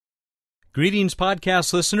Greetings,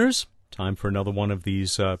 podcast listeners. Time for another one of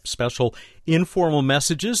these special informal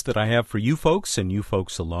messages that I have for you folks and you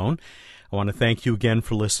folks alone. I want to thank you again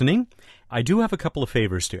for listening. I do have a couple of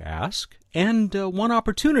favors to ask, and one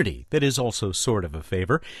opportunity that is also sort of a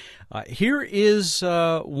favor. Here is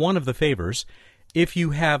one of the favors. If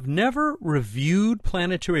you have never reviewed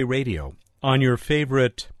Planetary Radio on your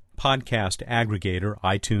favorite podcast aggregator,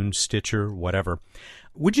 iTunes, Stitcher, whatever,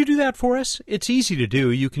 would you do that for us? It's easy to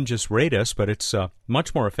do. You can just rate us, but it's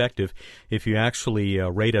much more effective if you actually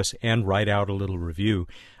rate us and write out a little review.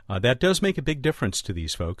 That does make a big difference to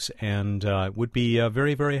these folks and would be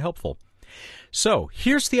very, very helpful. So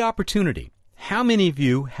here's the opportunity. How many of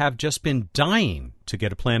you have just been dying to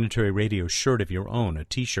get a Planetary Radio shirt of your own, a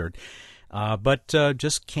T-shirt, but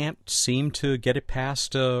just can't seem to get it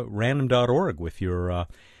past random.org with your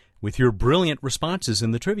brilliant responses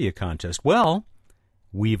in the trivia contest? Well,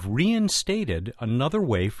 we've reinstated another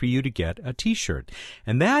way for you to get a T-shirt,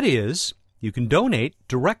 and that is you can donate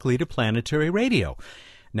directly to Planetary Radio.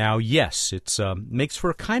 Now, yes, it makes for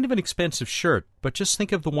a kind of an expensive shirt, but just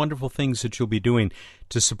think of the wonderful things that you'll be doing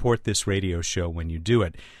to support this radio show when you do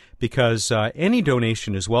it, because any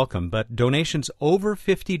donation is welcome, but donations over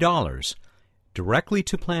 $50 directly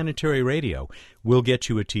to Planetary Radio will get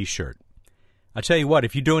you a T-shirt. I tell you what,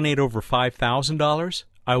 if you donate over $5,000,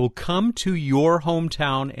 I will come to your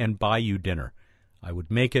hometown and buy you dinner. I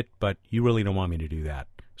would make it, but you really don't want me to do that.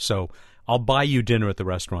 So I'll buy you dinner at the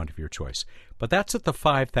restaurant of your choice. But that's at the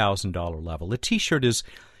 $5,000 level. A T-shirt is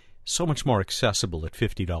so much more accessible at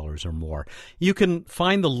 $50 or more. You can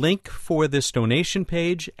find the link for this donation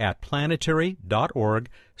page at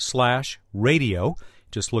planetary.org/radio.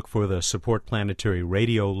 Just look for the Support Planetary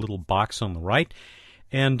Radio little box on the right.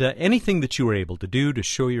 And anything that you were able to do to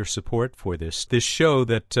show your support for this show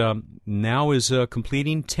that now is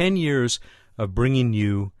completing 10 years of bringing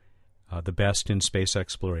you the best in space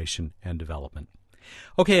exploration and development.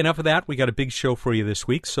 Okay, enough of that. We got a big show for you this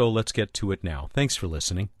week, so let's get to it now. Thanks for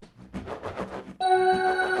listening.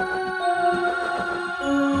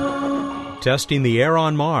 Testing the air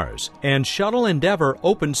on Mars, and Shuttle Endeavour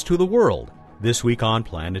opens to the world this week on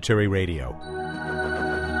Planetary Radio.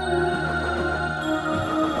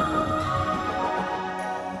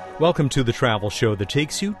 Welcome to the travel show that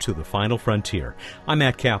takes you to the final frontier. I'm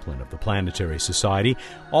Matt Kaplan of the Planetary Society.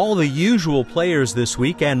 All the usual players this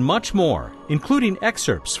week and much more, including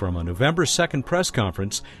excerpts from a November 2nd press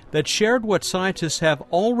conference that shared what scientists have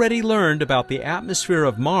already learned about the atmosphere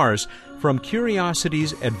of Mars from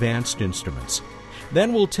Curiosity's advanced instruments.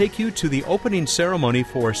 Then we'll take you to the opening ceremony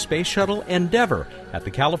for Space Shuttle Endeavour at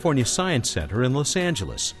the California Science Center in Los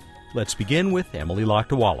Angeles. Let's begin with Emily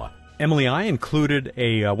Lakdawalla. Emily, I included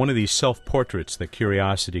one of these self-portraits that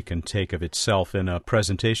Curiosity can take of itself in a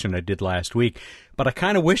presentation I did last week, but I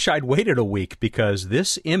kind of wish I'd waited a week because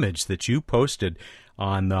this image that you posted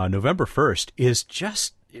on November 1st is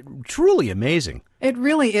just truly amazing. It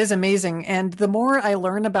really is amazing, and the more I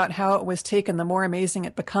learn about how it was taken, the more amazing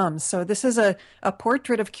it becomes. So this is a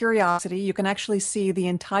portrait of Curiosity. You can actually see the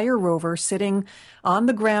entire rover sitting on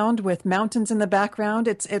the ground with mountains in the background.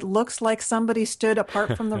 It looks like somebody stood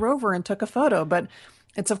apart from the rover and took a photo, but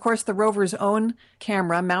it's, of course, the rover's own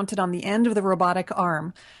camera mounted on the end of the robotic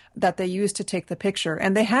arm that they used to take the picture.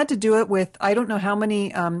 And they had to do it with, I don't know how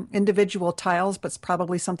many individual tiles, but it's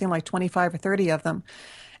probably something like 25 or 30 of them,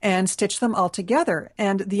 and stitch them all together.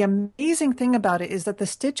 And the amazing thing about it is that the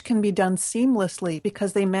stitch can be done seamlessly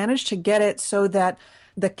because they managed to get it so that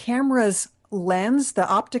the camera's lens, the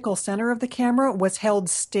optical center of the camera, was held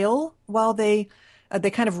still while they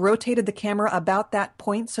kind of rotated the camera about that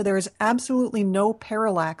point, so there is absolutely no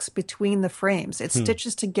parallax between the frames. It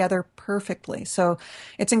stitches together perfectly. So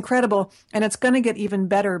it's incredible, and it's going to get even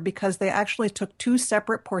better because they actually took two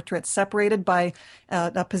separate portraits separated by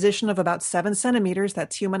a position of about 7 centimeters.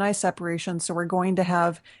 That's human eye separation. So we're going to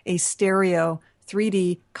have a stereo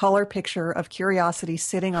 3D color picture of Curiosity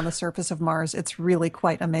sitting on the surface of Mars. It's really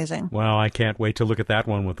quite amazing. Well, I can't wait to look at that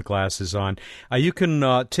one with the glasses on. You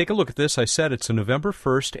can take a look at this. I said it's a November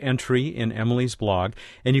 1st entry in Emily's blog,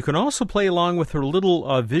 and you can also play along with her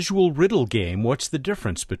little visual riddle game. What's the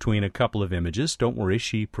difference between a couple of images? Don't worry,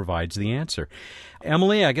 she provides the answer.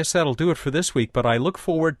 Emily, I guess that'll do it for this week, but I look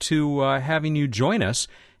forward to having you join us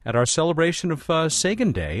at our celebration of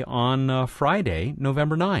Sagan Day on Friday,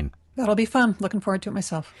 November 9. That'll be fun. Looking forward to it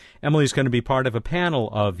myself. Emily's going to be part of a panel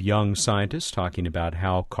of young scientists talking about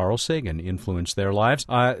how Carl Sagan influenced their lives.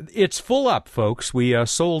 It's full up, folks. We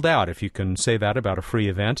sold out, if you can say that about a free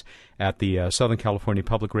event, at the Southern California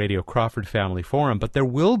Public Radio Crawford Family Forum. But there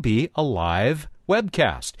will be a live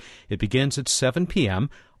webcast. It begins at 7 p.m.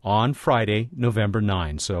 on Friday, November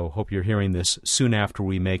 9. So hope you're hearing this soon after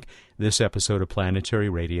we make this episode of Planetary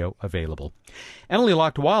Radio available. Emily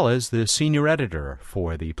Lakdawalla is the senior editor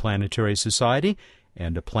for the Planetary Society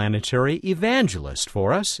and a planetary evangelist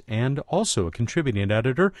for us, and also a contributing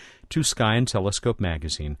editor to Sky and Telescope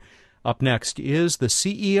magazine. Up next is the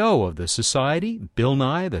CEO of the Society, Bill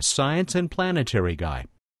Nye, the Science and Planetary Guy.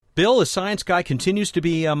 Bill, the Science Guy, continues to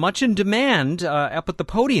be much in demand up at the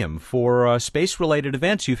podium for space-related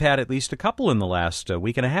events. You've had at least a couple in the last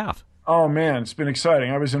week and a half. Oh, man, it's been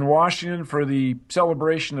exciting. I was in Washington for the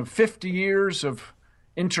celebration of 50 years of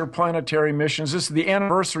interplanetary missions. This is the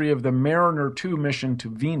anniversary of the Mariner 2 mission to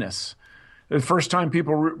Venus. The first time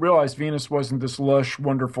people realized Venus wasn't this lush,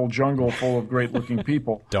 wonderful jungle full of great-looking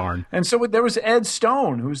people. Darn. And so there was Ed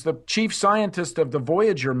Stone, who's the chief scientist of the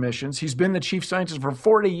Voyager missions. He's been the chief scientist for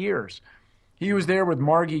 40 years. He was there with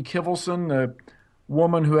Margie Kivelson, the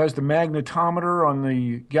woman who has the magnetometer on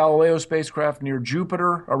the Galileo spacecraft near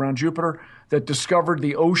Jupiter, around Jupiter, that discovered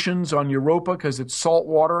the oceans on Europa because it's salt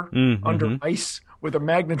water under ice with a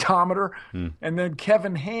magnetometer. And then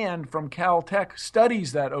Kevin Hand from Caltech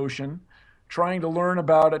studies that ocean, trying to learn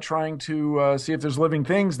about it, trying to see if there's living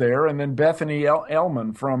things there. And then Bethany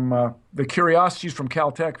Ehlmann from the Curiosity, she's from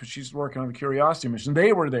Caltech, but she's working on the Curiosity mission.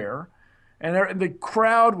 They were there. And the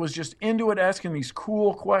crowd was just into it, asking these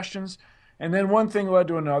cool questions. And then one thing led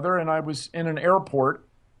to another, and I was in an airport,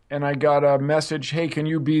 and I got a message, hey, can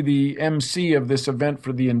you be the MC of this event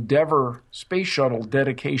for the Endeavour Space Shuttle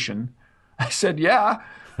dedication? I said, yeah.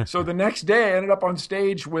 So the next day, I ended up on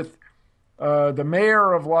stage with the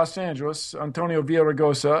mayor of Los Angeles, Antonio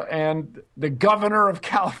Villaraigosa, and the governor of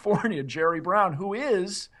California, Jerry Brown, who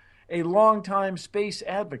is a longtime space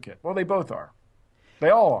advocate. Well, they both are. They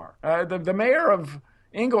all are. The mayor of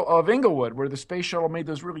Inglewood, where the space shuttle made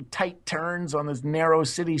those really tight turns on those narrow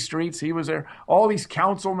city streets, he was there. All these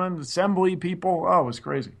councilmen, assembly people, it was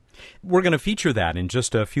crazy. We're going to feature that in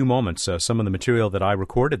just a few moments, some of the material that I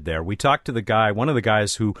recorded there. We talked to the guy, one of the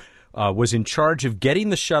guys who was in charge of getting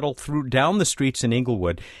the shuttle down the streets in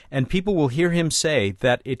Inglewood, and people will hear him say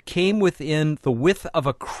that it came within the width of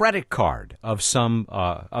a credit card of some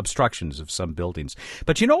obstructions of some buildings.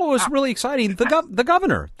 But you know what was really exciting? The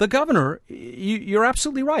governor, you're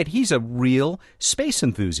absolutely right. He's a real space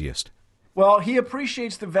enthusiast. Well, he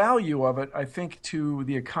appreciates the value of it, I think, to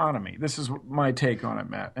the economy. This is my take on it,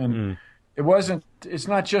 Matt. And it's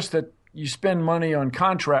not just that you spend money on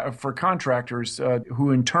for contractors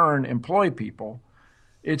who in turn employ people.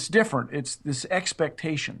 It's different. It's this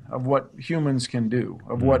expectation of what humans can do,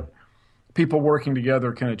 of what people working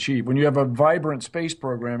together can achieve. When you have a vibrant space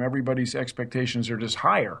program, everybody's expectations are just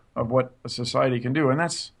higher of what a society can do. And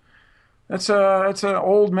that's an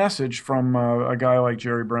old message from a guy like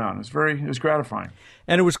Jerry Brown. It was gratifying.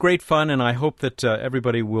 And it was great fun, and I hope that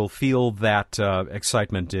everybody will feel that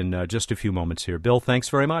excitement in just a few moments here. Bill, thanks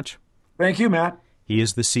very much. Thank you, Matt. He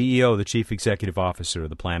is the CEO, the Chief Executive Officer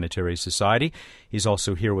of the Planetary Society. He's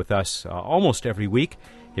also here with us almost every week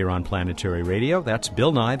here on Planetary Radio. That's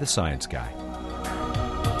Bill Nye, the Science Guy.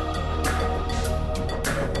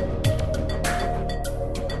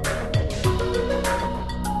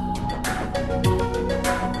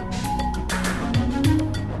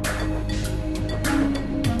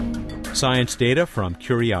 Science data from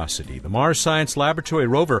Curiosity. The Mars Science Laboratory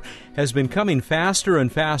rover has been coming faster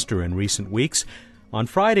and faster in recent weeks. On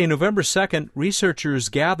Friday, November 2nd, researchers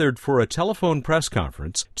gathered for a telephone press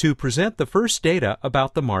conference to present the first data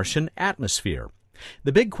about the Martian atmosphere.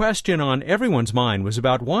 The big question on everyone's mind was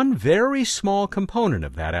about one very small component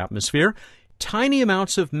of that atmosphere. Tiny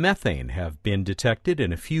amounts of methane have been detected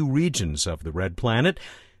in a few regions of the red planet.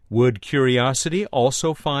 Would Curiosity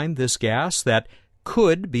also find this gas that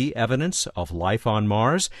could be evidence of life on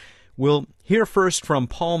Mars? We'll hear first from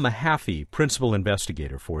Paul Mahaffey, principal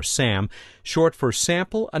investigator for SAM, short for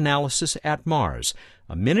Sample Analysis at Mars,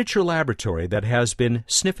 a miniature laboratory that has been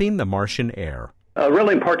sniffing the Martian air. A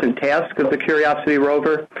really important task of the Curiosity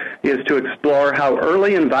rover is to explore how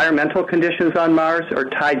early environmental conditions on Mars are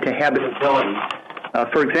tied to habitability.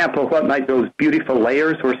 For example, what might those beautiful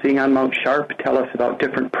layers we're seeing on Mount Sharp tell us about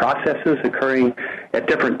different processes occurring at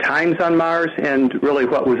different times on Mars, and really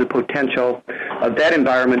what was the potential of that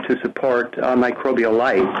environment to support microbial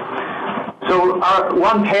life. So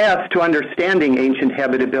one path to understanding ancient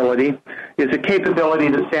habitability is a capability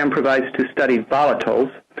that SAM provides to study volatiles,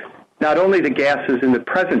 not only the gases in the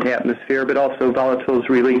present atmosphere, but also volatiles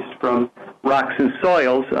released from rocks and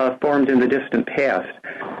soils formed in the distant past.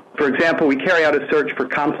 For example, we carry out a search for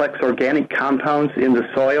complex organic compounds in the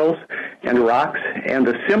soils and rocks, and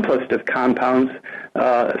the simplest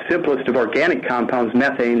of organic compounds,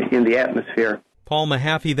 methane, in the atmosphere. Paul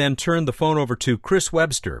Mahaffey then turned the phone over to Chris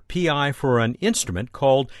Webster, PI for an instrument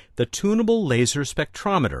called the Tunable Laser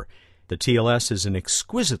Spectrometer. The TLS is an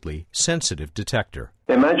exquisitely sensitive detector.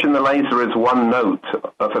 Imagine the laser is one note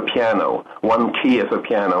of a piano, one key of a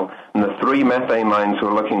piano, and the 3 methane lines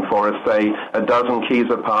we're looking for are, say, a dozen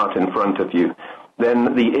keys apart in front of you.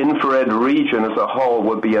 Then the infrared region as a whole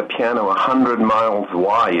would be a piano 100 miles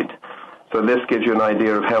wide. So this gives you an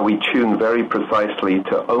idea of how we tune very precisely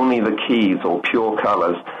to only the keys or pure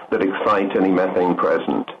colors that excite any methane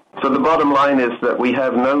present. So the bottom line is that we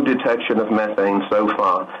have no detection of methane so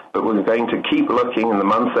far, but we're going to keep looking in the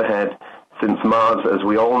months ahead, since Mars, as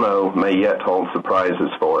we all know, may yet hold surprises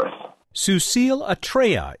for us. Susil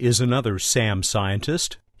Atreya is another SAM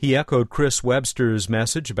scientist. He echoed Chris Webster's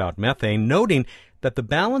message about methane, noting that the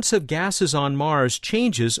balance of gases on Mars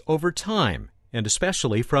changes over time, and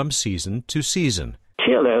especially from season to season.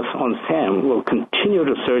 TLS on SAM will continue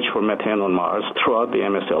to search for methane on Mars throughout the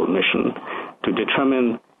MSL mission to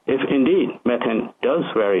determine if indeed methane does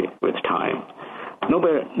vary with time.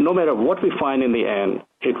 No matter what we find in the end,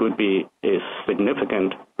 it would be a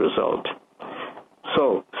significant result.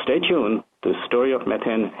 So stay tuned. The story of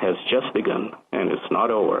methane has just begun, and it's not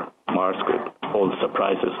over. Mars could hold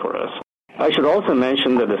surprises for us. I should also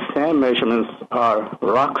mention that the SAM measurements are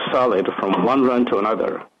rock solid from one run to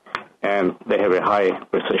another, and they have a high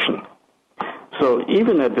precision. So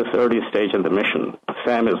even at this early stage of the mission,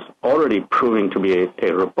 SAM is already proving to be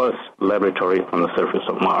a robust laboratory on the surface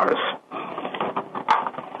of Mars.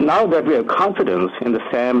 Now that we have confidence in the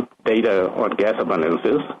SAM data on gas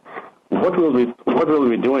abundances, what we'll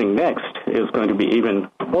be doing next is going to be even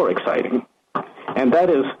more exciting. And that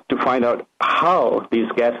is to find out how these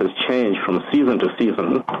gases change from season to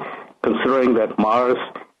season, considering that Mars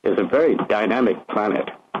is a very dynamic planet.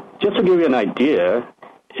 Just to give you an idea,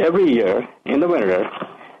 every year in the winter,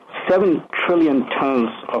 7 trillion tons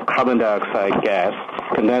of carbon dioxide gas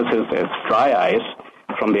condenses as dry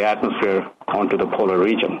ice from the atmosphere onto the polar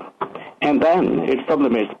region. And then it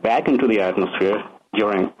sublimates back into the atmosphere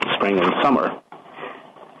during spring and summer.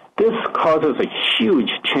 This causes a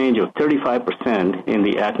huge change of 35% in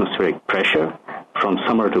the atmospheric pressure from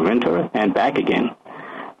summer to winter and back again.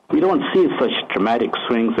 We don't see such dramatic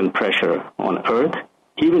swings in pressure on Earth,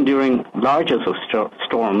 even during largest of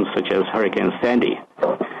storms such as Hurricane Sandy.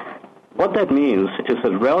 What that means is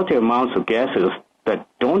that relative amounts of gases that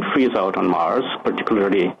don't freeze out on Mars,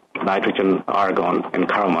 particularly nitrogen, argon, and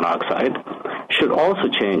carbon monoxide, should also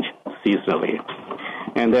change seasonally.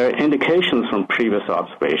 And there are indications from previous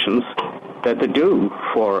observations that they do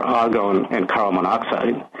for argon and carbon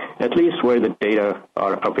monoxide, at least where the data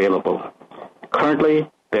are available.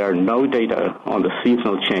 Currently, there are no data on the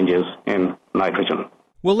seasonal changes in nitrogen.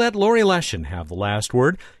 We'll let Lori Leshin have the last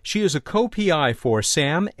word. She is a co-PI for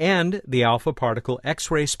SAM and the Alpha Particle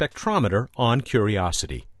X-ray Spectrometer on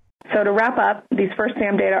Curiosity. So to wrap up, these first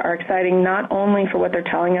SAM data are exciting not only for what they're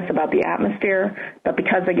telling us about the atmosphere, but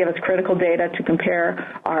because they give us critical data to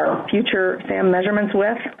compare our future SAM measurements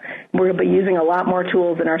with. We'll be using a lot more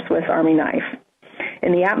tools in our Swiss Army knife.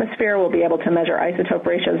 In the atmosphere, we'll be able to measure isotope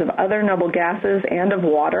ratios of other noble gases and of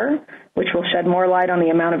water, which will shed more light on the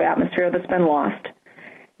amount of atmosphere that's been lost.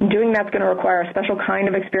 Doing that's going to require a special kind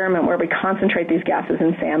of experiment where we concentrate these gases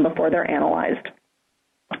in SAM before they're analyzed.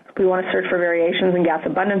 We want to search for variations in gas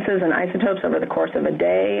abundances and isotopes over the course of a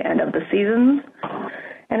day and of the seasons.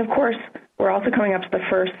 And of course, we're also coming up to the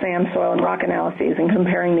first SAM soil and rock analyses, and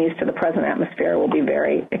comparing these to the present atmosphere will be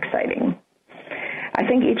very exciting. I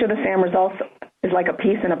think each of the SAM results is like a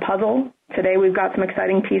piece in a puzzle. Today we've got some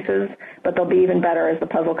exciting pieces, but they'll be even better as the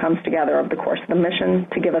puzzle comes together over the course of the mission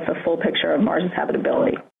to give us a full picture of Mars'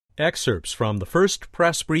 habitability. Excerpts from the first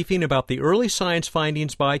press briefing about the early science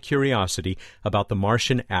findings by Curiosity about the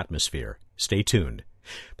Martian atmosphere. Stay tuned.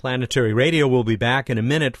 Planetary Radio will be back in a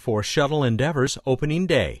minute for Shuttle Endeavour's opening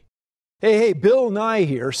day. Hey, Bill Nye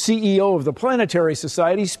here, CEO of the Planetary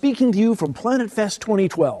Society, speaking to you from Planet Fest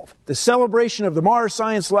 2012, the celebration of the Mars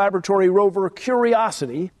Science Laboratory rover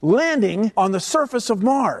Curiosity landing on the surface of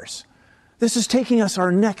Mars. This is taking us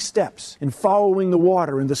our next steps in following the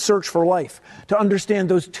water in the search for life to understand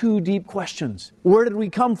those two deep questions. Where did we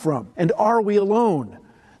come from? And are we alone?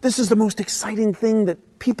 This is the most exciting thing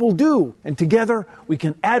that people do. And together we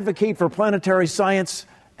can advocate for planetary science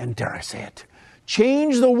and, dare I say it,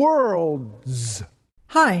 change the world.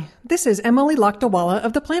 Hi, this is Emily Lakdawala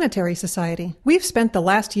of the Planetary Society. We've spent the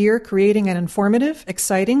last year creating an informative,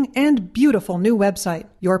 exciting, and beautiful new website.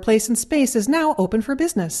 Your Place in Space is now open for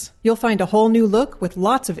business. You'll find a whole new look with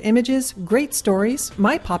lots of images, great stories,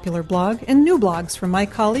 my popular blog, and new blogs from my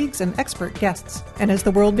colleagues and expert guests. And as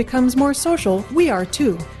the world becomes more social, we are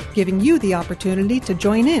too, giving you the opportunity to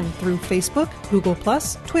join in through Facebook, Google+,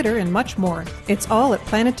 Twitter, and much more. It's all at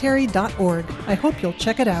planetary.org. I hope you'll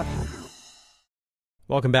check it out.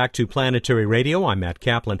 Welcome back to Planetary Radio. I'm Matt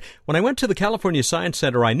Kaplan. When I went to the California Science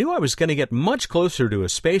Center, I knew I was going to get much closer to a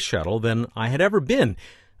space shuttle than I had ever been.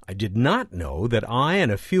 I did not know that I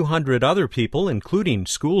and a few hundred other people, including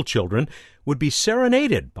school children, would be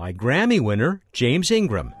serenaded by Grammy winner James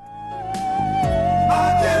Ingram.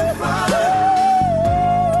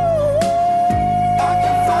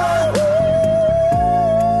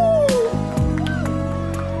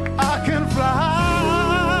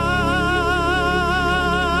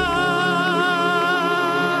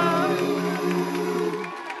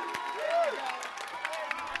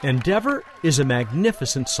 Endeavour is a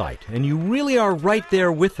magnificent sight, and you really are right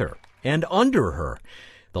there with her and under her.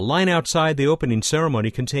 The line outside the opening ceremony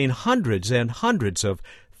contained hundreds and hundreds of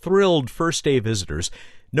thrilled first-day visitors.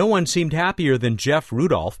 No one seemed happier than Jeff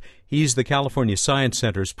Rudolph. He's the California Science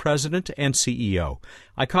Center's president and CEO.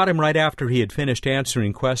 I caught him right after he had finished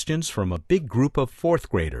answering questions from a big group of fourth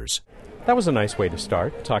graders. That was a nice way to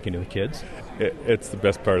start, talking to the kids. It's the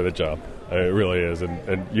best part of the job. It really is,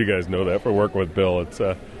 and you guys know that for working with Bill.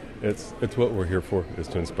 It's what we're here for, is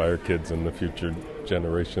to inspire kids and the future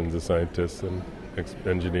generations of scientists and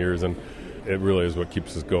engineers, and it really is what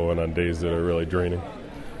keeps us going on days that are really draining.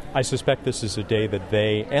 I suspect this is a day that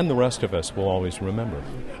they and the rest of us will always remember.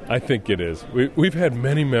 I think it is. We've had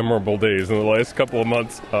many memorable days in the last couple of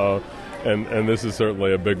months, and this is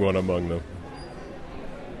certainly a big one among them.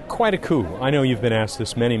 Quite a coup. I know you've been asked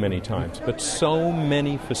this many, many times, but so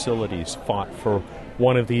many facilities fought for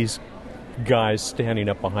one of these guys standing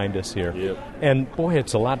up behind us here. Yep. And boy,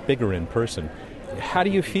 it's a lot bigger in person. How do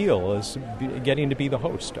you feel as getting to be the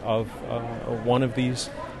host of one of these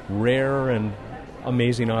rare and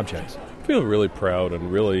amazing objects? I feel really proud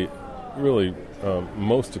and really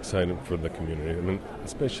most excited for the community. I mean, the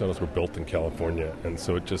space shuttles were built in California, and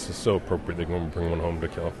so it just is so appropriate they're going to bring one home to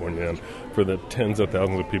California. And for the tens of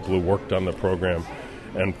thousands of people who worked on the program,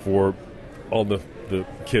 and for all the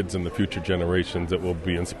kids and the future generations that will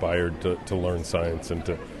be inspired to learn science and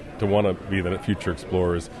to want to be the future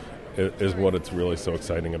explorers, is what it's really so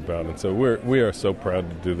exciting about. And so we are so proud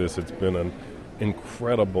to do this. It's been an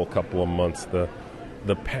incredible couple of months.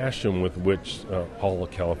 The passion with which all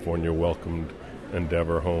of California welcomed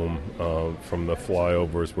Endeavour home, from the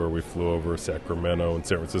flyovers where we flew over Sacramento and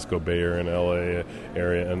San Francisco Bay Area and LA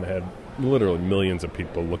area, and had literally millions of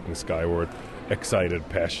people looking skyward, excited,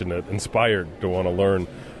 passionate, inspired to want to learn,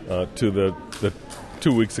 to the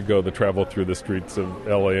 2 weeks ago, the travel through the streets of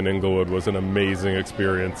LA and Inglewood was an amazing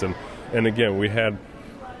experience. And again, we had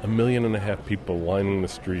 1.5 million people lining the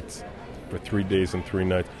streets for 3 days and 3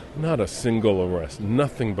 nights. Not a single arrest,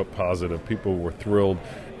 nothing but positive. People were thrilled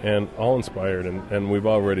and all inspired. And we've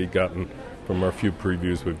already gotten, from our few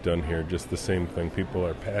previews we've done here, just the same thing. People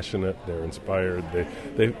are passionate, they're inspired,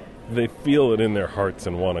 they feel it in their hearts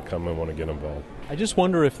and want to come and want to get involved. I just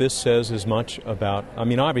wonder if this says as much about, I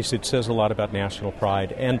mean, obviously it says a lot about national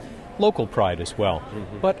pride and local pride as well.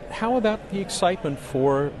 Mm-hmm. But how about the excitement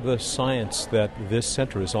for the science that this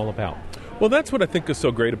center is all about? Well, that's what I think is so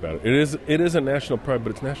great about it. It is a national pride,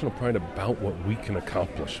 but it's national pride about what we can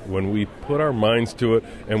accomplish. When we put our minds to it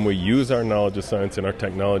and we use our knowledge of science and our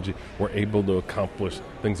technology, we're able to accomplish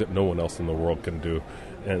things that no one else in the world can do.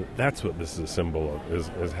 And that's what this is a symbol of,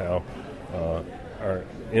 is how our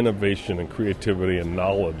innovation and creativity and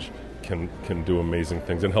knowledge can do amazing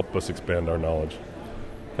things and help us expand our knowledge.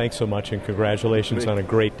 Thanks so much, and congratulations on a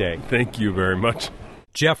great day. Thank you very much.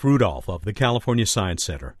 Jeff Rudolph of the California Science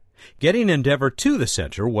Center. Getting Endeavour to the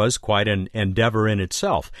center was quite an endeavor in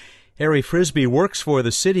itself. Harry Frisbee works for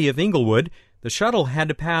the city of Inglewood. The shuttle had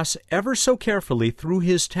to pass ever so carefully through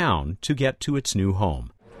his town to get to its new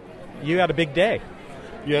home. You had a big day.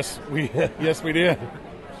 Yes, we did.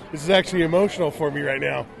 This is actually emotional for me right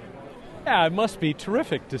now. Yeah, it must be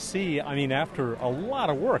terrific to see, I mean, after a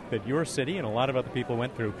lot of work that your city and a lot of other people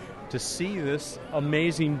went through, to see this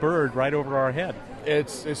amazing bird right over our head.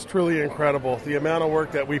 It's truly incredible. The amount of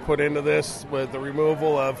work that we put into this, with the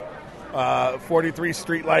removal of 43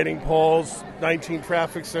 street lighting poles, 19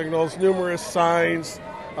 traffic signals, numerous signs,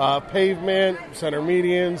 pavement, center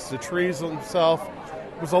medians, the trees themselves.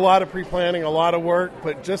 It was a lot of pre-planning, a lot of work,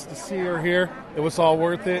 but just to see her here, it was all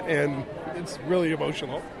worth it, and it's really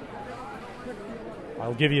emotional.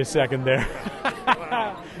 I'll give you a second there.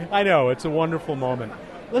 I know, it's a wonderful moment.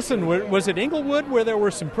 Listen, was it Inglewood where there were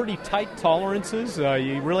some pretty tight tolerances?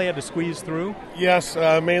 You really had to squeeze through? Yes,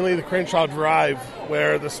 mainly the Crenshaw Drive,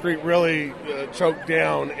 where the street really choked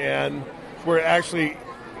down, and we're actually,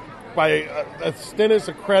 by as thin as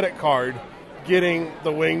a credit card, getting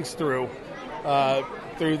the wings through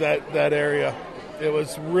that area. It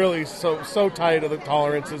was really so tight of the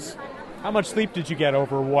tolerances. How much sleep did you get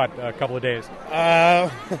over, a couple of days?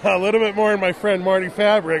 A little bit more than my friend Marty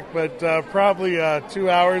Fabric, but probably 2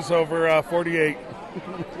 hours over 48.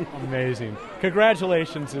 Amazing.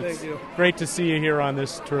 Congratulations. It's Thank you. Great to see you here on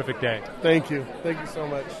this terrific day. Thank you. Thank you so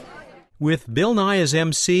much. With Bill Nye as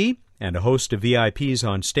MC and a host of VIPs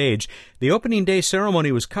on stage, the opening day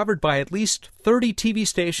ceremony was covered by at least 30 TV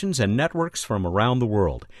stations and networks from around the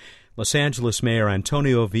world. Los Angeles Mayor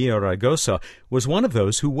Antonio Villaraigosa was one of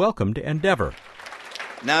those who welcomed Endeavor.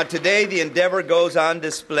 Now today the Endeavor goes on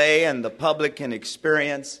display and the public can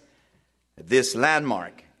experience this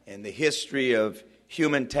landmark in the history of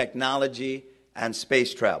human technology and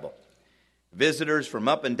space travel. Visitors from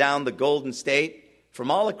up and down the Golden State, from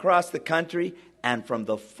all across the country, and from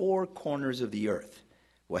the four corners of the earth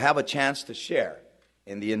will have a chance to share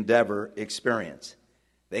in the Endeavor experience.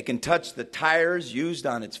 They can touch the tires used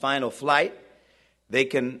on its final flight. They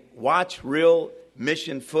can watch real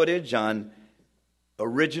mission footage on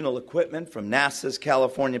original equipment from NASA's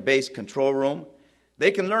California-based control room.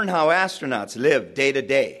 They can learn how astronauts live day to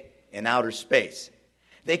day in outer space.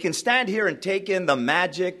 They can stand here and take in the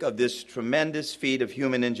magic of this tremendous feat of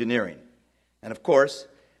human engineering. And of course,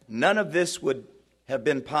 none of this would have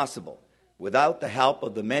been possible without the help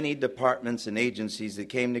of the many departments and agencies that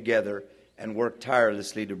came together and worked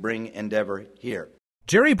tirelessly to bring Endeavor here.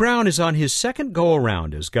 Jerry Brown is on his second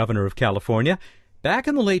go-around as governor of California. Back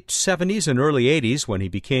in the late 70s and early 80s, when he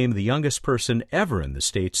became the youngest person ever in the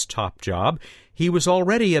state's top job, he was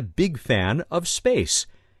already a big fan of space.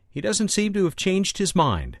 He doesn't seem to have changed his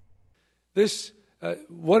mind. This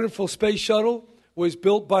wonderful space shuttle was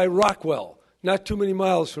built by Rockwell, not too many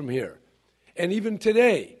miles from here. And even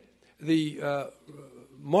today, the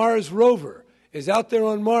Mars rover is out there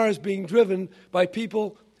on Mars being driven by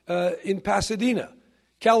people in Pasadena,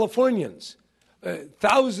 Californians.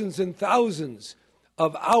 Thousands and thousands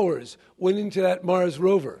of hours went into that Mars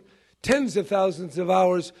rover. Tens of thousands of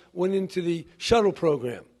hours went into the shuttle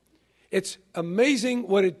program. It's amazing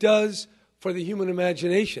what it does for the human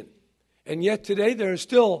imagination. And yet today there are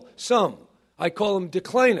still some, I call them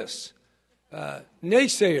declinists,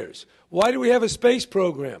 naysayers. Why do we have a space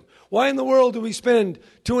program? Why in the world do we spend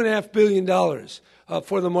 $2.5 billion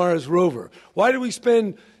for the Mars rover? Why do we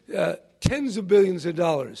spend tens of billions of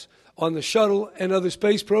dollars on the shuttle and other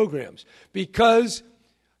space programs? Because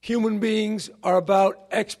human beings are about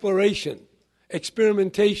exploration,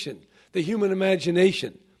 experimentation, the human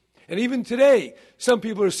imagination. And even today, some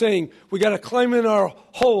people are saying, we got to climb in our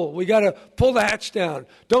hole, we got to pull the hatch down,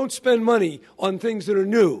 don't spend money on things that are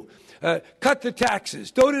new. Cut the taxes.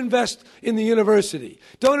 Don't invest in the university.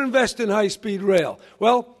 Don't invest in high-speed rail.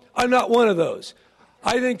 Well, I'm not one of those.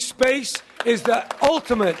 I think space is the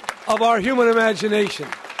ultimate of our human imagination.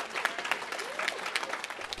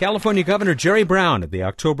 California Governor Jerry Brown at the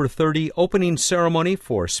October 30 opening ceremony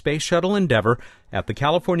for Space Shuttle Endeavor at the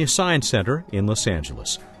California Science Center in Los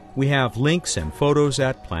Angeles. We have links and photos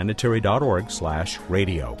at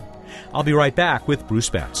planetary.org/radio. I'll be right back with Bruce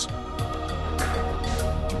Betts.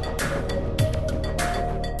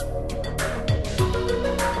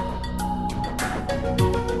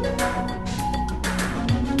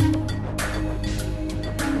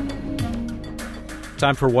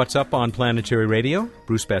 Time for What's Up on Planetary Radio.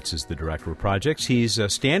 Bruce Betts is the Director of Projects. He's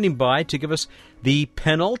standing by to give us the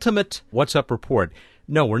penultimate What's Up report.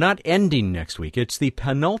 No, we're not ending next week. It's the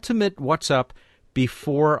penultimate What's Up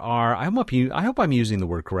before our, I hope I'm using the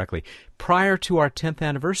word correctly, prior to our 10th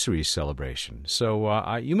anniversary celebration.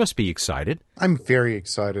 So you must be excited. I'm very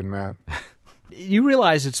excited, Matt. You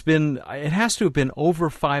realize it has to have been over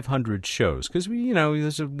 500 shows, because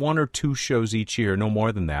there's one or two shows each year, no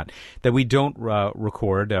more than that we don't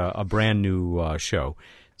record a brand new show.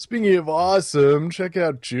 Speaking of awesome, check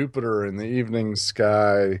out Jupiter in the evening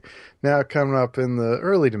sky. Now coming up in the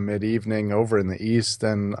early to mid-evening over in the east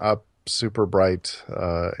and up super bright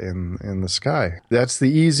in the sky. That's the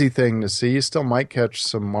easy thing to see. You still might catch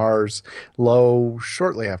some Mars low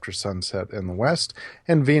shortly after sunset in the west,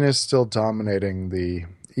 and Venus still dominating the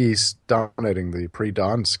east, dominating the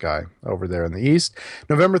pre-dawn sky over there in the east.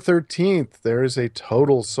 November 13th, there is a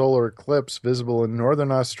total solar eclipse visible in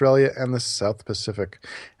northern Australia and the South Pacific.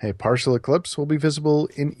 A partial eclipse will be visible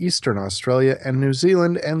in eastern Australia and New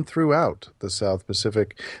Zealand and throughout the South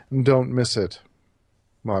Pacific. Don't miss it.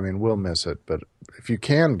 Well, I mean, we'll miss it, but if you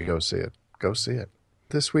can go see it, go see it.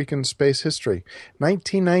 This week in space history,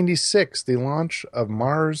 1996, the launch of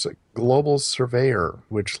Mars Global Surveyor,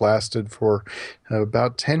 which lasted for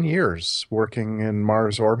about 10 years working in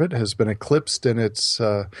Mars orbit, has been eclipsed in its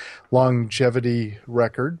longevity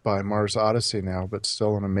record by Mars Odyssey now, but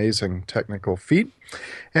still an amazing technical feat.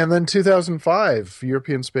 And then 2005,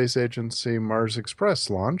 European Space Agency Mars Express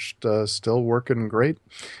launched, still working great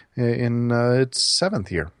in its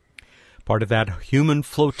 7th year. Part of that human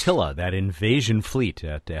flotilla, that invasion fleet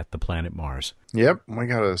at the planet Mars. Yep, we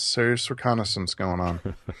got a serious reconnaissance going on.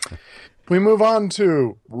 We move on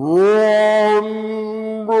to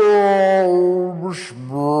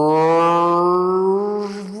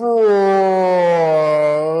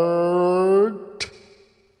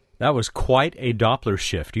That was quite a Doppler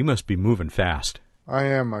shift. You must be moving fast. I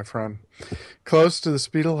am, my friend. Close to the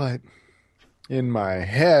speed of light. In my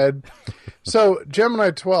head. So,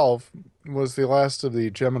 Gemini 12 was the last of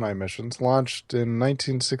the Gemini missions, launched in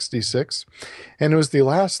 1966, and it was the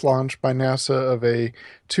last launch by NASA of a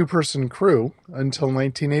two-person crew until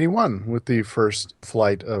 1981 with the first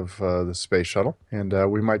flight of the space shuttle. And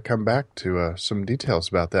we might come back to some details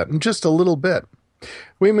about that in just a little bit.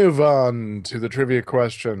 We move on to the trivia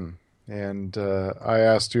question, and I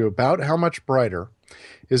asked you about how much brighter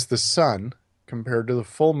is the sun compared to the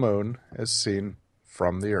full moon as seen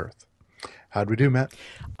from the Earth. How'd we do, Matt?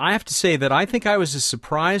 I have to say that I think I was as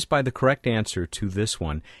surprised by the correct answer to this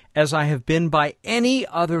one as I have been by any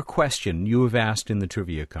other question you have asked in the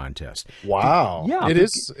trivia contest. Wow. Yeah. It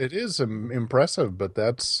is impressive, but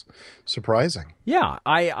that's surprising. Yeah,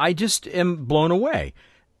 I just am blown away.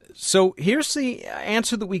 So here's the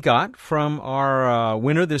answer that we got from our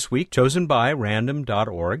winner this week, chosen by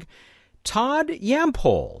random.org. Todd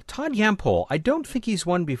Yampole. Todd Yampole, I don't think he's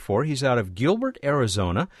won before. He's out of Gilbert,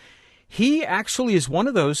 Arizona. He actually is one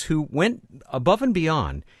of those who went above and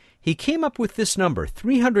beyond. He came up with this number,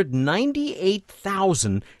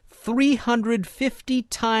 398,350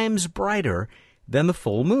 times brighter than the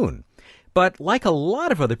full moon. But like a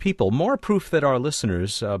lot of other people, more proof that our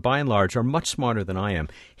listeners, by and large, are much smarter than I am.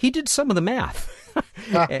 He did some of the math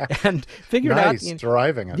and figured out... Nice,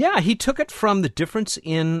 driving it. Yeah, he took it from the difference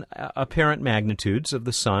in apparent magnitudes of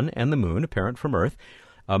the sun and the moon, apparent from Earth,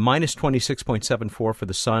 minus 26.74 for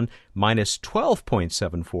the sun, minus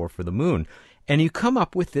 12.74 for the moon. And you come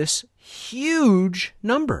up with this huge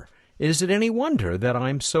number. Is it any wonder that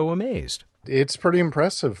I'm so amazed? It's pretty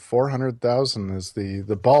impressive. 400,000 is the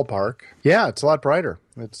ballpark. Yeah, it's a lot brighter.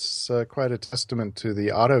 It's quite a testament to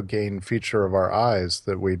the auto gain feature of our eyes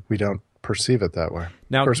that we don't perceive it that way.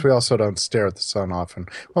 Now, of course, we also don't stare at the sun often.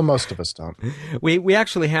 Well, most of us don't. We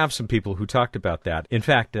actually have some people who talked about that. In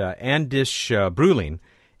fact, Anders Brulin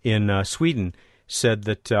in Sweden said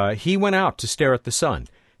that he went out to stare at the sun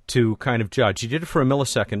to kind of judge. He did it for a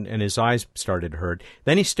millisecond, and his eyes started to hurt.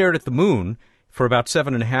 Then he stared at the moon for about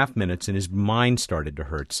 7.5 minutes, and his mind started to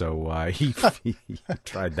hurt. So he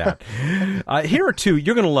tried that. Here are two.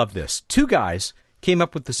 You're going to love this. Two guys came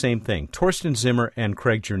up with the same thing, Torsten Zimmer and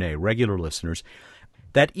Craig Journet, regular listeners,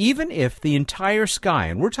 that even if the entire sky,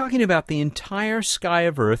 and we're talking about the entire sky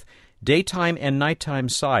of Earth, daytime and nighttime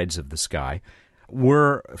sides of the sky,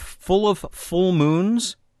 were full of full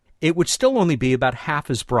moons, it would still only be about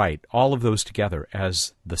half as bright, all of those together,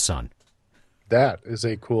 as the sun. That is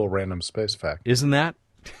a cool random space fact. Isn't that?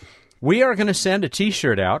 We are going to send a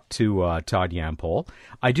T-shirt out to Todd Yampole.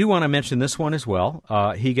 I do want to mention this one as well.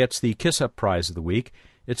 He gets the Kiss Up Prize of the week.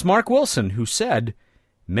 It's Mark Wilson who said,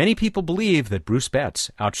 "Many people believe that Bruce Betts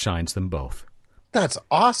outshines them both." That's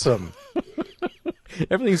awesome.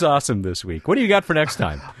 Everything's awesome this week. What do you got for next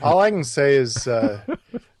time? All I can say is the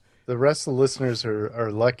rest of the listeners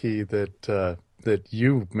are lucky that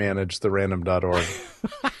you manage the random.org.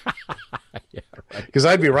 Yeah, right. Because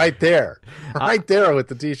I'd be right there with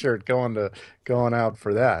the T-shirt going out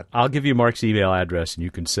for that. I'll give you Mark's email address, and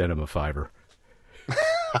you can send him a $5.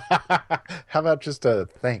 How about just a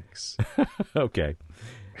thanks? Okay.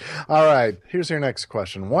 All right. Here's your next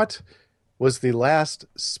question. What was the last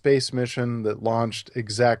space mission that launched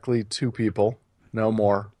exactly 2 people? No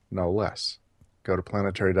more, no less. Go to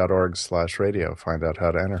planetary.org/radio. Find out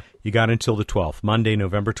how to enter. You got until the 12th, Monday,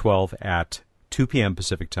 November 12th at 2 p.m.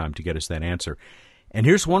 Pacific time to get us that answer. And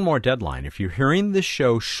here's one more deadline. If you're hearing this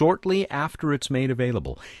show shortly after it's made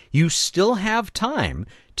available, you still have time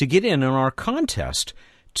to get in on our contest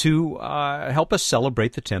to help us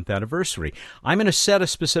celebrate the 10th anniversary. I'm going to set a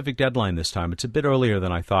specific deadline this time. It's a bit earlier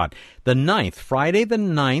than I thought. The 9th, Friday the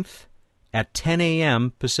 9th at 10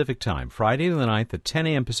 a.m. Pacific time. Friday the 9th at 10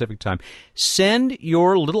 a.m. Pacific time. Send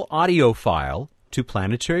your little audio file to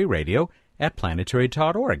Planetary Radio at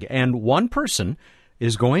planetary.org. And one person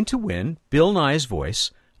is going to win Bill Nye's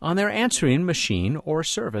voice on their answering machine or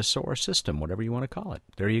service or system, whatever you want to call it.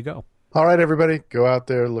 There you go. All right, everybody, go out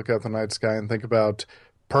there, look out the night sky, and think about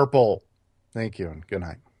purple. Thank you, and good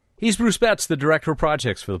night. He's Bruce Betts, the Director of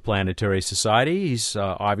Projects for the Planetary Society. He's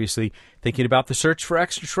obviously thinking about the search for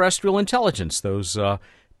extraterrestrial intelligence, those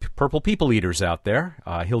purple people eaters out there.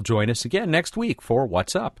 He'll join us again next week for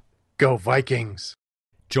What's Up. Go Vikings!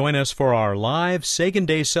 Join us for our live Sagan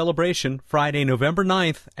Day celebration Friday, November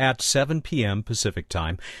 9th at 7 p.m. Pacific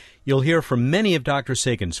Time. You'll hear from many of Dr.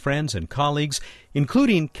 Sagan's friends and colleagues,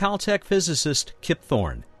 including Caltech physicist Kip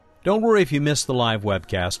Thorne. Don't worry if you missed the live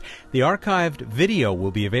webcast. The archived video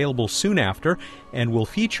will be available soon after and will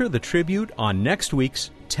feature the tribute on next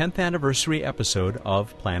week's 10th anniversary episode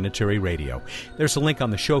of Planetary Radio. There's a link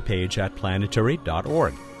on the show page at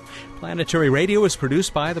planetary.org. Planetary Radio is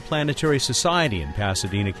produced by the Planetary Society in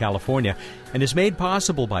Pasadena, California, and is made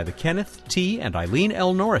possible by the Kenneth T. and Eileen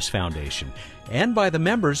L. Norris Foundation, and by the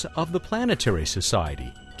members of the Planetary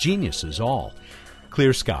Society. Geniuses all.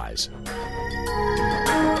 Clear skies.